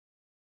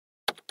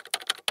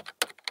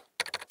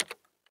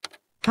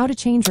How to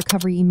change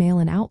recovery email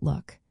in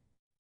Outlook.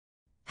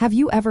 Have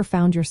you ever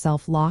found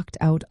yourself locked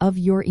out of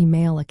your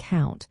email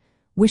account,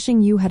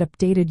 wishing you had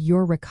updated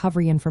your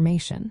recovery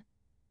information?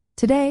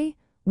 Today,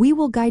 we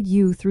will guide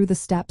you through the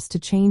steps to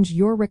change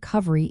your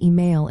recovery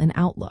email in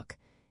Outlook,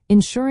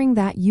 ensuring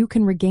that you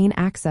can regain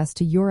access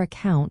to your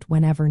account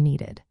whenever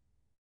needed.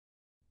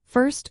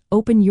 First,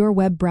 open your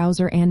web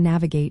browser and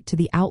navigate to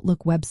the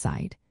Outlook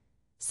website.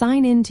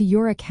 Sign in to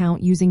your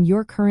account using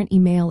your current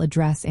email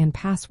address and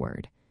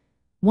password.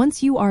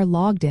 Once you are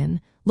logged in,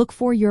 look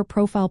for your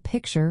profile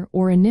picture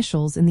or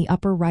initials in the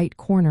upper right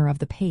corner of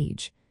the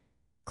page.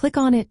 Click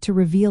on it to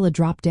reveal a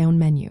drop-down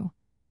menu.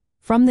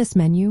 From this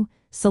menu,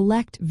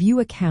 select View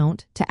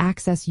Account to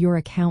access your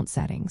account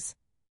settings.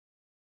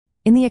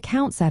 In the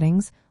account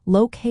settings,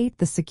 locate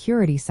the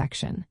Security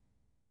section.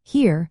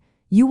 Here,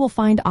 you will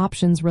find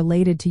options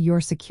related to your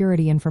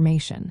security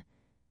information.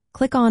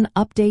 Click on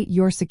Update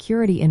Your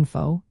Security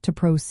Info to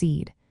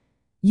proceed.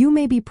 You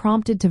may be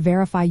prompted to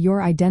verify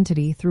your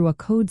identity through a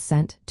code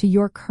sent to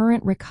your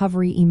current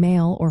recovery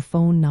email or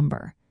phone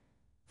number.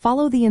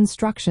 Follow the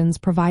instructions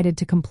provided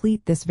to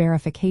complete this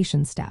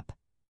verification step.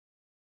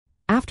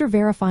 After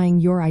verifying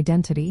your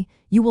identity,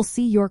 you will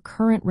see your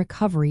current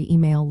recovery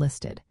email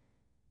listed.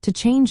 To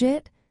change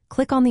it,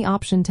 click on the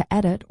option to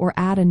edit or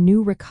add a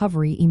new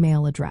recovery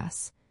email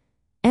address.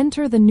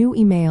 Enter the new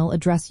email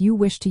address you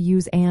wish to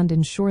use and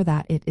ensure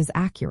that it is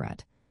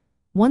accurate.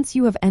 Once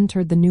you have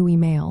entered the new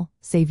email,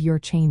 save your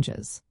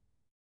changes.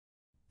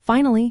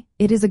 Finally,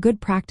 it is a good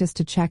practice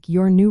to check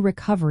your new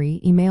recovery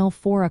email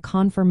for a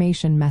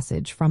confirmation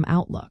message from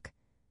Outlook.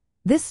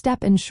 This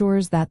step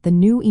ensures that the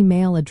new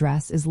email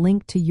address is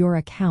linked to your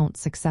account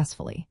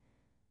successfully.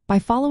 By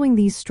following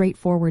these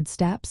straightforward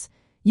steps,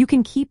 you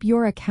can keep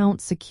your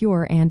account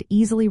secure and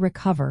easily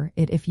recover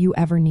it if you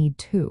ever need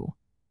to.